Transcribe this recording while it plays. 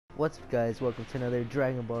What's up, guys? Welcome to another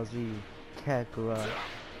Dragon Ball Z Kakarot.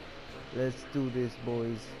 Let's do this,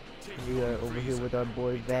 boys. We are over here with our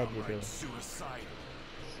boy Vegeta. So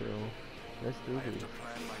let's do this.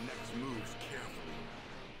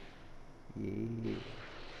 Yeah.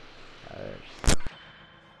 Alright.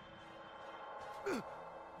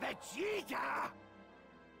 Vegeta!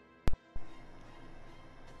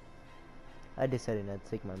 I decided not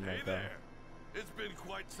to take my mic off. It's been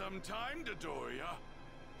quite some time, Dodoria.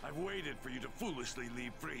 I've waited for you to foolishly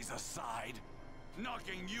leave Frieza aside.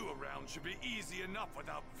 Knocking you around should be easy enough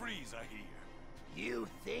without Frieza here. You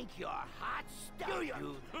think you're hot stuff, do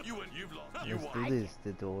you? You've lost. Let's do this,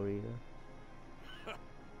 Dodoria.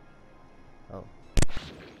 Oh.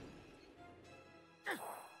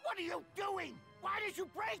 What are you doing? Why did you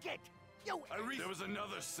break it? There was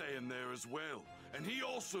another Saiyan there as well, and he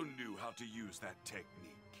also knew how to use that technique.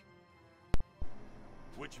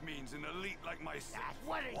 Which means an elite like myself.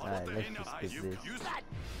 Alright, let's just do this.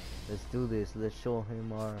 Let's do this. Let's show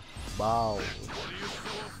him our bow. What are you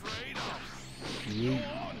so afraid of? Yeah. Go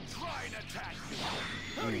on, try and attack me.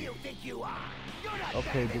 Who do you think you are? You're not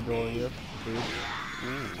Okay, Dodoria. Dude.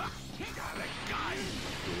 Got a gun.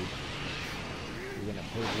 Dude. You're gonna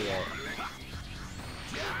pay it up.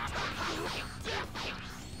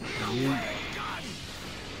 Yeah.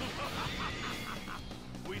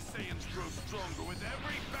 We Saiyans grow stronger with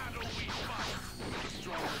every battle we fight. The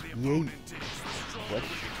stronger the opponent is, the stronger we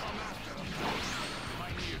become after. My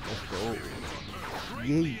near-death experience on Earth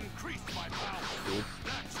greatly increased my power.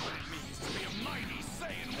 That's what it means to be a mighty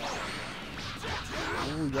Saiyan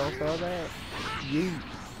warrior. Ooh, y'all saw that? Yeah.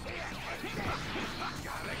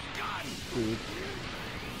 Got a gun. Dude.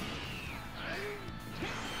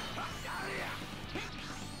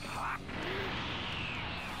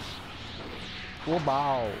 Full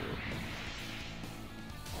bow.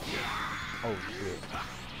 Oh shit.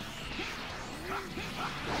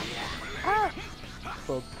 Ah!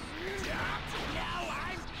 Fuck. Now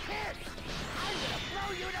I'm pissed! I'm gonna blow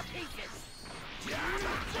you to pieces!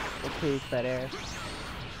 Okay, fat ass.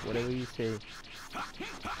 Whatever you say.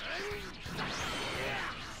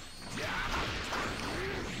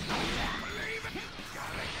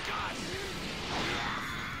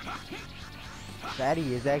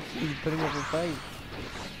 Fatty is actually putting up a fight.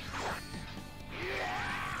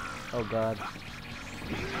 Oh god.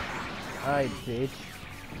 Alright, bitch.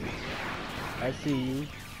 I see you.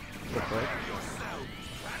 The fuck?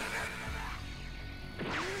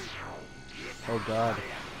 Oh god.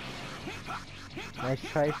 Nice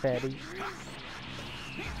try, Fatty.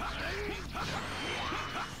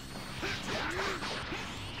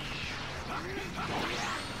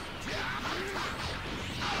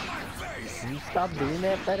 Can you stop doing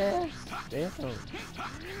that, fat ass? Damn.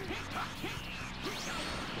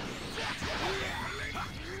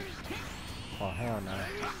 Oh, hell no.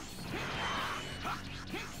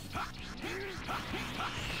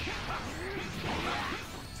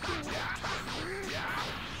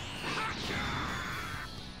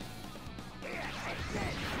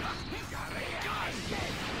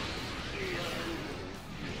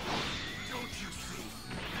 Don't you see?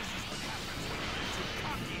 This is what happens when you get too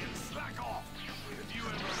cocky and slack off. If you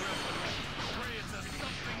ever resurrect, pray it's a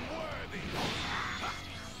something worthy.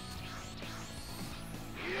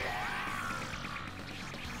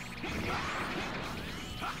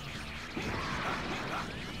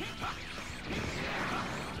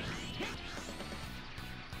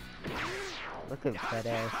 Look at fat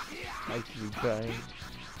ass actually trying.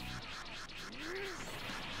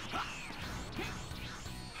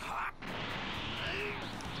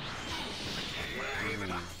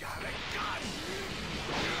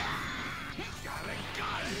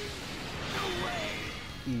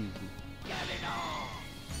 Easy. Get it all!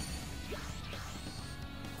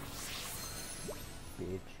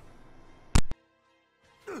 Bitch.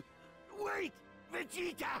 Wait!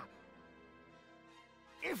 Vegeta!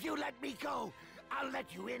 If you let me go, I'll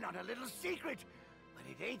let you in on a little secret. But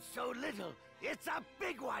it ain't so little. It's a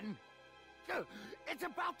big one. It's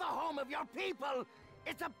about the home of your people.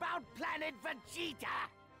 It's about planet Vegeta.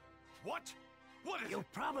 What? What is it?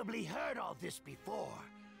 You've probably heard all this before.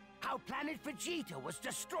 How planet Vegeta was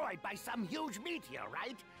destroyed by some huge meteor,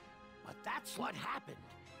 right? But that's what happened.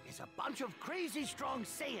 Is a bunch of crazy strong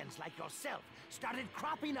Saiyans like yourself started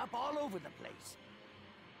cropping up all over the place.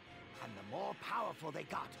 And the more powerful they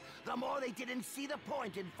got, the more they didn't see the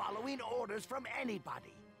point in following orders from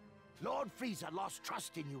anybody. Lord Frieza lost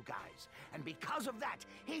trust in you guys, and because of that,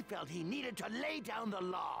 he felt he needed to lay down the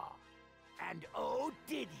law. And oh,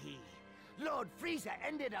 did he! Lord Frieza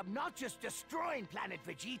ended up not just destroying planet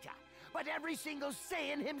Vegeta, but every single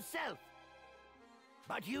Saiyan himself.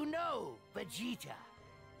 But you know, Vegeta,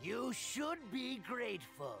 you should be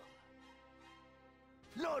grateful.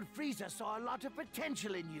 Lord Frieza saw a lot of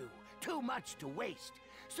potential in you, too much to waste,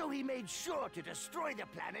 so he made sure to destroy the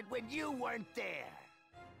planet when you weren't there.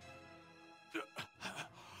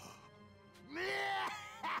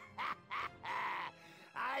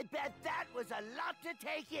 I bet that was a lot to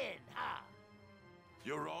take in, huh?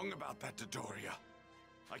 You're wrong about that, Dodoria.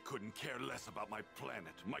 I couldn't care less about my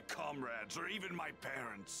planet, my comrades, or even my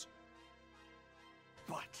parents.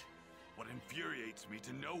 But what infuriates me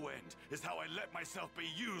to no end is how I let myself be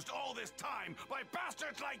used all this time by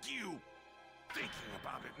bastards like you! Thinking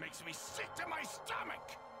about it makes me sick to my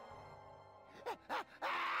stomach!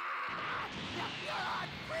 Lord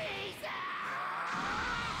Frieza!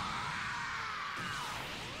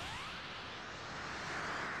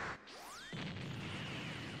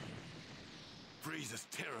 Frieza's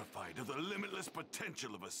terrified of the limitless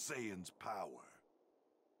potential of a Saiyan's power.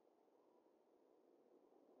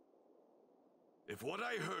 If what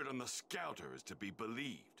I heard on the Scouter is to be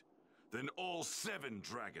believed, then all 7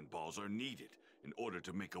 Dragon Balls are needed in order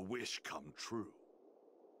to make a wish come true.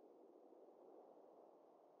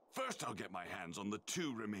 First, I'll get my hands on the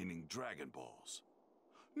 2 remaining Dragon Balls.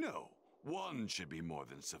 No, 1 should be more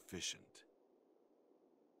than sufficient.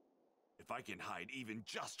 If I can hide even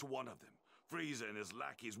just one of them, Frieza and his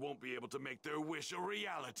lackeys won't be able to make their wish a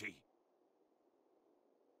reality.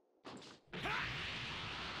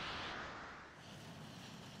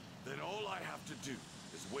 Then all I have to do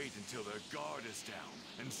is wait until their guard is down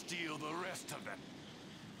and steal the rest of them.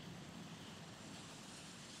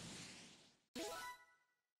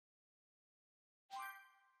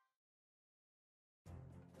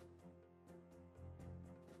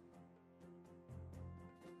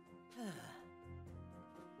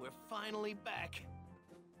 We're finally back.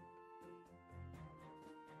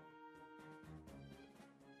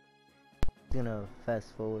 Gonna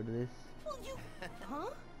fast forward this. Well, you... Huh?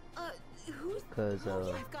 Who's... Cause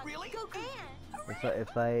I've got Really? Goku.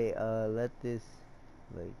 if I let this,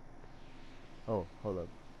 like, oh, hold up.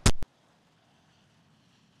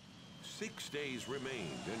 6 days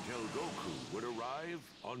remained until Goku would arrive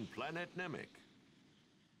on planet Namek.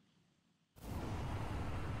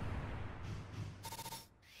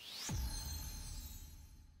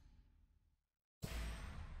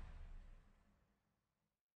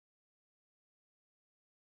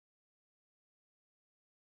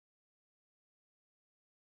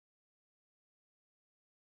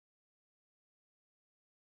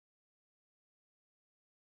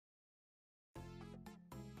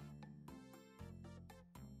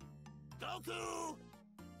 Goku!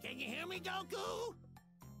 Can you hear me, Goku?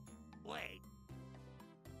 Wait.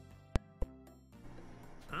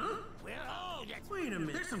 Huh? Well, oh, that's... Wait a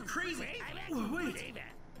minute. There's some crazy... Wait.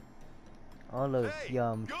 All those Hey,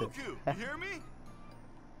 yum. Goku, you hear me?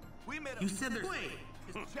 We made a... You said there's... Wait.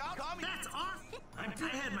 Tommy. That's awesome. I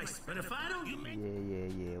had my... But if I don't...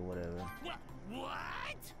 Yeah, whatever.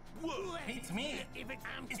 What? Whoa. Beats me. If it's...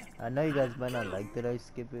 I know you guys might not like that I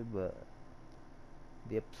skip it, but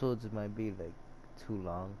the episodes might be like too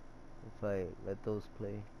long if I let those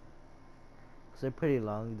play. Cause they're pretty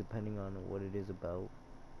long depending on what it is about.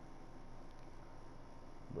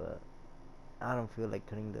 But I don't feel like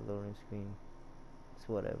cutting the loading screen. It's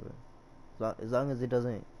whatever. As long as it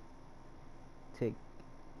doesn't take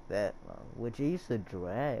that long, which it used to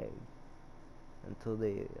drag until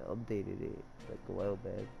they updated it like a while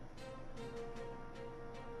back.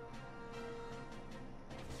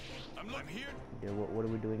 I'm here. Yeah, what are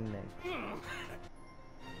we doing next?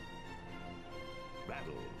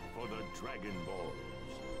 Battle for the Dragon Balls.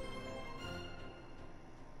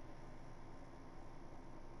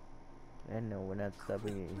 And no, we're not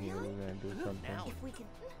stopping it here. We're gonna do something. If we can...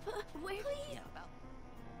 Really?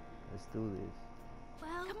 Let's do this.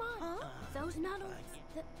 Well, come on. Those noodles...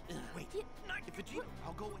 Wait, not if it's you.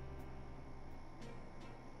 I'll go with...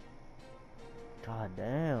 God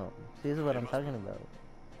damn. See, this is what I'm talking about.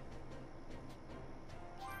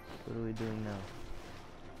 What are we doing now?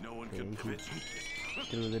 No one Okay, can he pivot.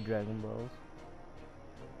 threw the Dragon Balls.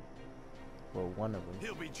 Well, one of them.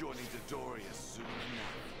 He'll be joining Dodoria soon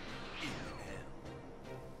enough. In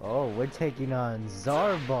hell. Oh, we're taking on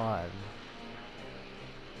Zarbon.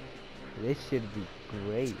 This should be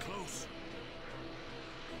great. Close.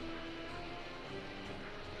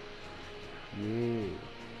 Yeah.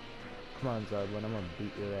 Come on, Zarbon. I'm gonna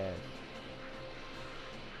beat your ass.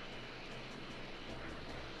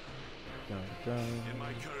 Dun, dun. In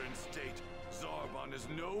my current state, Zarbon is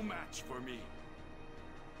no match for me.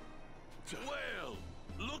 Well,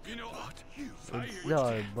 looking at what? It's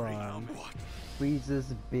Zarbon. What?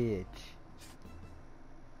 Frieza's bitch.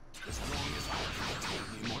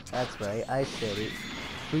 That's right, I said it.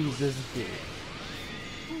 Frieza's good.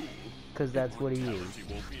 Cause that's what he is. Immortality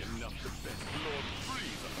won't be enough to best Lord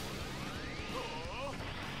Frieza.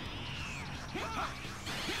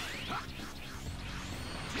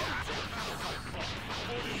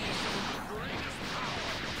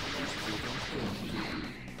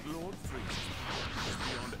 Lord Frieza is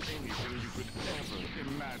beyond anything you could ever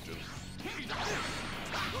imagine.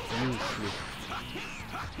 Useless.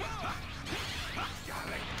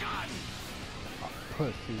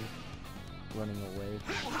 Pussy. Running away.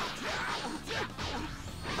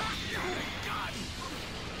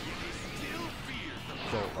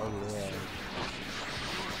 So ugly ass.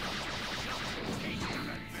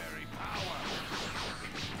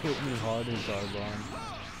 Hit me hard as Zarbon.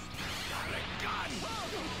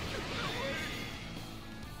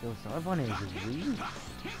 Yo, Zarbon is weak.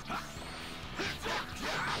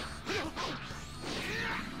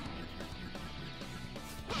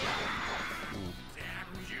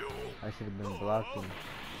 I should have been blocking.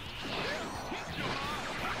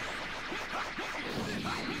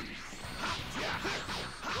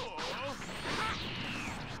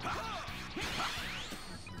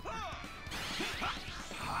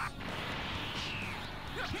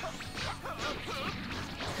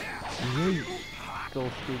 Yeet. Go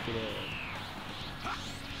stupid ass.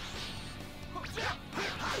 Yeah.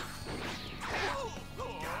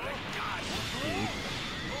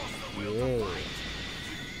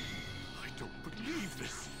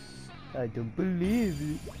 I don't believe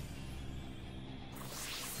it.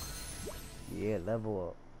 Yeah, level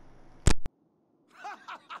up.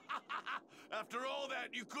 After all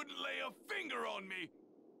that, you couldn't lay a finger on me.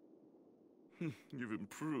 You've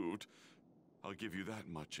improved. I'll give you that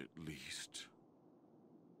much at least.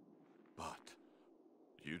 But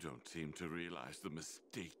you don't seem to realize the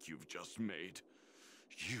mistake you've just made.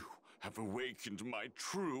 You have awakened my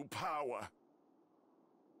true power.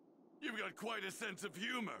 You've got quite a sense of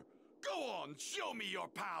humor. Go on, show me your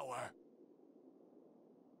power.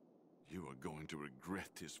 You are going to regret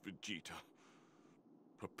this, Vegeta.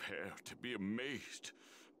 Prepare to be amazed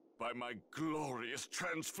by my glorious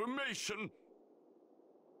transformation.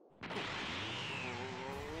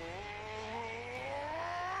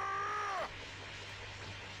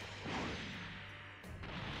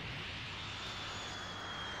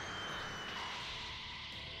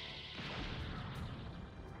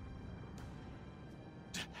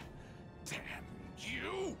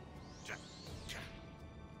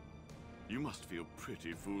 You must feel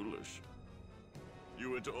pretty foolish.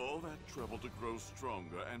 You went to all that trouble to grow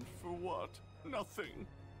stronger, and for what? Nothing.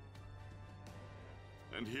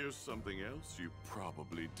 And here's something else you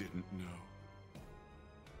probably didn't know.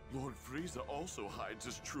 Lord Frieza also hides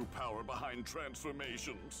his true power behind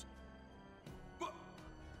transformations. But...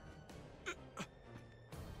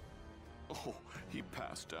 Oh, he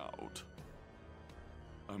passed out.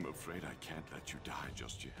 I'm afraid I can't let you die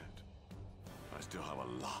just yet. I still have a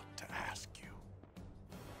lot to ask you.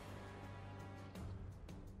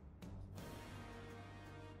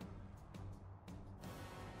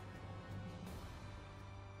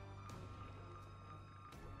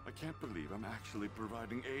 I can't believe I'm actually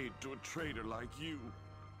providing aid to a traitor like you.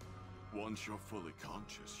 Once you're fully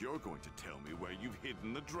conscious, you're going to tell me where you've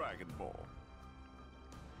hidden the Dragon Ball.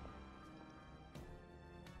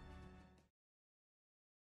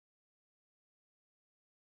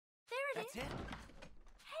 That's it?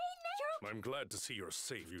 I'm glad to see you're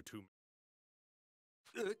safe, you two.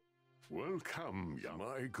 Welcome,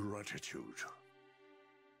 my gratitude.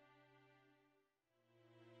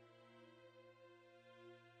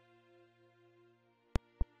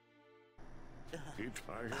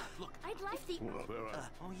 Look, I'd like the.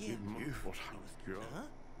 oh yeah.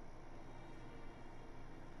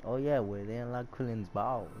 Oh yeah, where they unlock Krillin's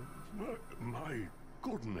balls. My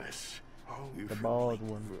goodness. The bald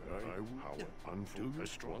one. How undo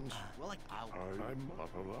this ones. Well, I'm not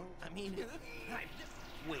allowed. I mean,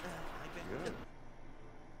 wait. I bet.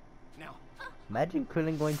 Now. Imagine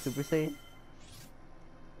Krillin going Super Saiyan.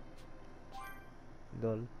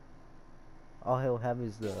 Lol. All he'll have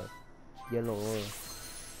is the yellow oil.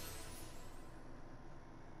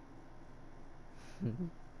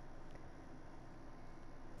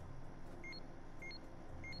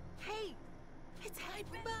 Hey, it's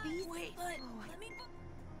hyper. Wait, let me.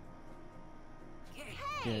 Okay.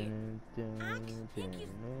 Hey,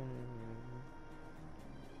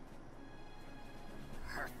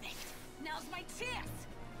 perfect. Now's my chance.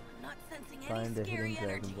 I'm not sensing Find the any scary hidden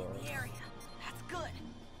Dragon energy Ball. in the area. That's good.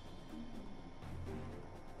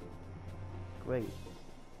 Great.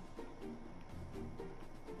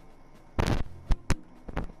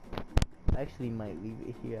 actually might leave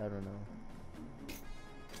it here. I don't know.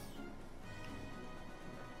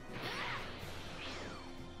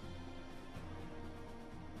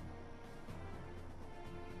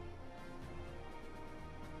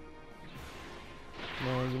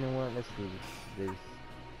 No, you know what? Let's do this.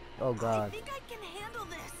 Oh God. I think I can handle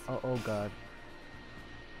this. Oh God.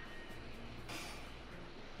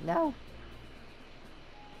 No.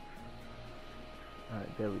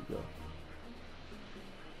 Alright, there we go.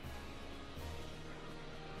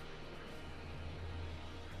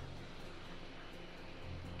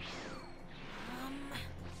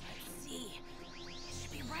 Let's see. It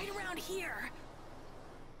should be right around here.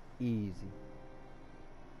 Easy.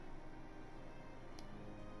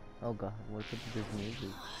 Oh God, what's up with this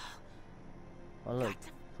music? Oh look,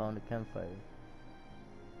 found a campfire.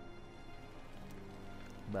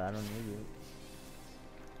 But I don't need it.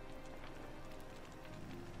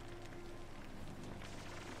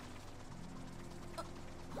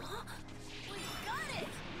 Huh? We got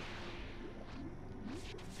it!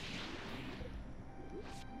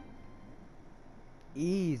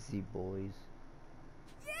 Easy, boys.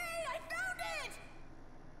 Yay! I found it!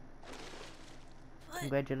 But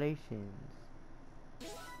Congratulations.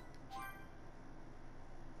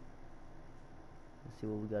 Let's see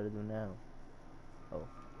what we gotta do now. Oh.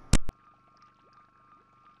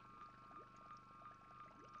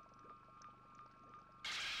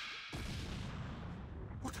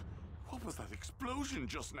 What was that explosion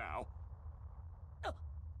just now? Oh,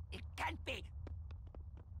 it can't be.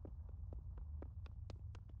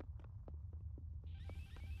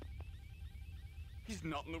 He's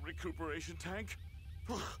not in the recuperation tank.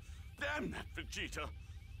 Damn that Vegeta.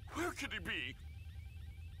 Where could he be?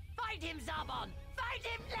 Find him, Zarbon! Find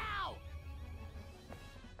him now!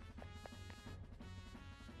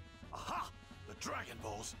 Aha! The Dragon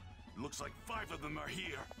Balls. Looks like 5 of them are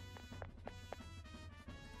here.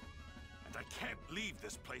 And I can't leave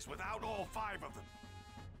this place without all 5 of them.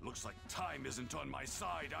 Looks like time isn't on my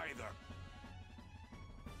side either.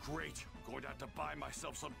 Great. Going to have to buy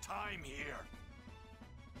myself some time here.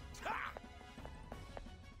 Ha!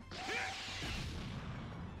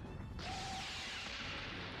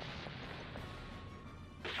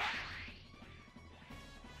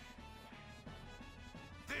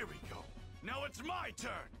 There we go. Now it's my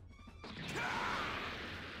turn.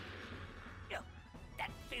 Oh,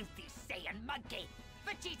 that filthy Saiyan monkey!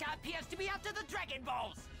 Vegeta appears to be after the Dragon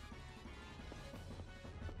Balls!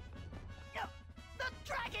 Oh, the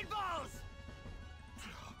Dragon Balls!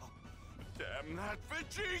 Damn that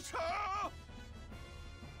Vegeta!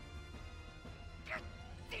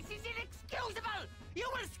 This is inexcusable! You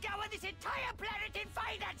will scour this entire planet and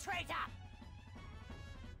find that traitor!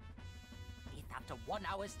 If after 1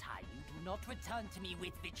 hour's time you do not return to me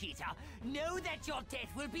with Vegeta, know that your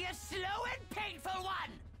death will be a slow and painful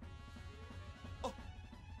one! Oh,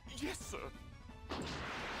 yes, sir.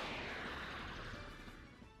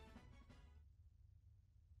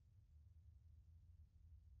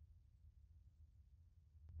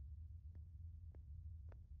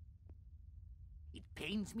 It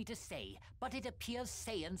pains me to say, but it appears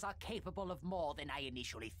Saiyans are capable of more than I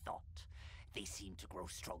initially thought. They seem to grow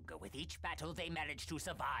stronger with each battle they manage to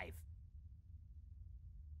survive.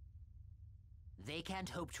 They can't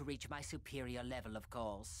hope to reach my superior level, of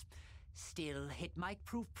course. Still, it might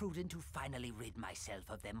prove prudent to finally rid myself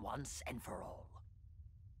of them once and for all.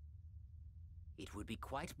 It would be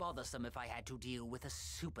quite bothersome if I had to deal with a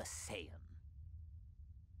Super Saiyan.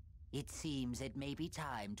 It seems it may be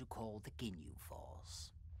time to call the Ginyu Force.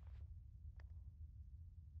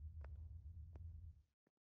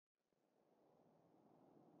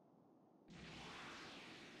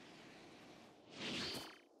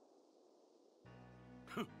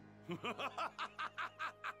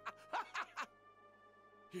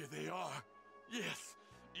 Here they are. Yes,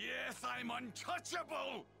 yes, I'm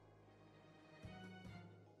untouchable!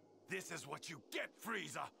 This is what you get,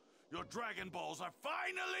 Frieza! Your Dragon Balls are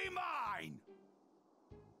finally mine!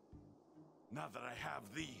 Now that I have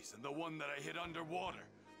these and the one that I hid underwater,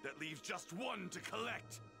 that leaves just 1 to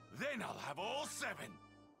collect, then I'll have all 7!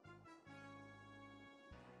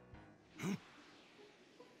 Huh?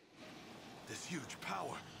 This huge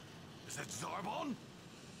power, is that Zarbon?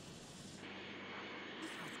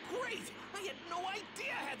 Great! I had no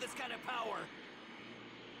idea I had this kind of power!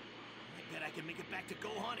 I bet I can make it back to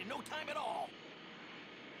Gohan in no time at all!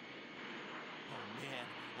 Oh man,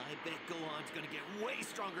 I bet Gohan's gonna get way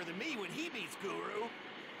stronger than me when he meets Guru!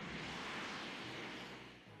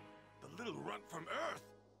 The little runt from Earth?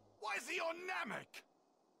 Why is he on Namek?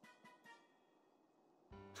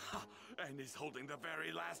 Ha! And he's holding the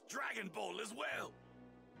very last Dragon Ball as well!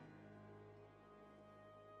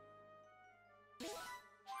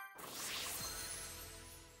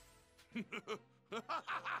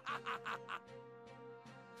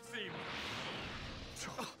 See.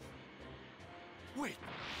 Wait.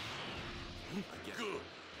 Good.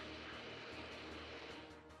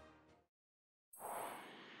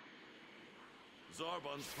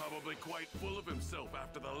 Zarbon's probably quite full of himself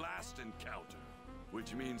after the last encounter,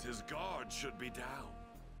 which means his guard should be down.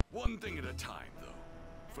 One thing at a time, though.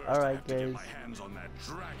 First, I Alright have to get guys, my hands on that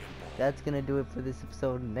Dragon Ball. that's gonna do it for this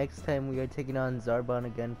episode. Next time we are taking on Zarbon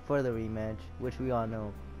again for the rematch, which we all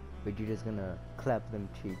know Vegeta's gonna clap them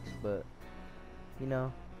cheeks, but you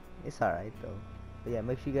know, it's alright though. But yeah,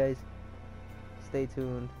 make sure you guys stay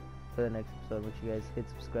tuned for the next episode. Make sure you guys hit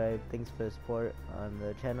subscribe. Thanks for the support on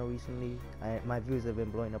the channel recently. My views have been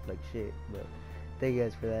blowing up like shit, but thank you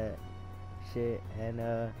guys for that shit, and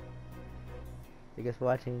thank you guys for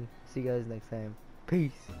watching. See you guys next time.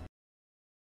 Peace.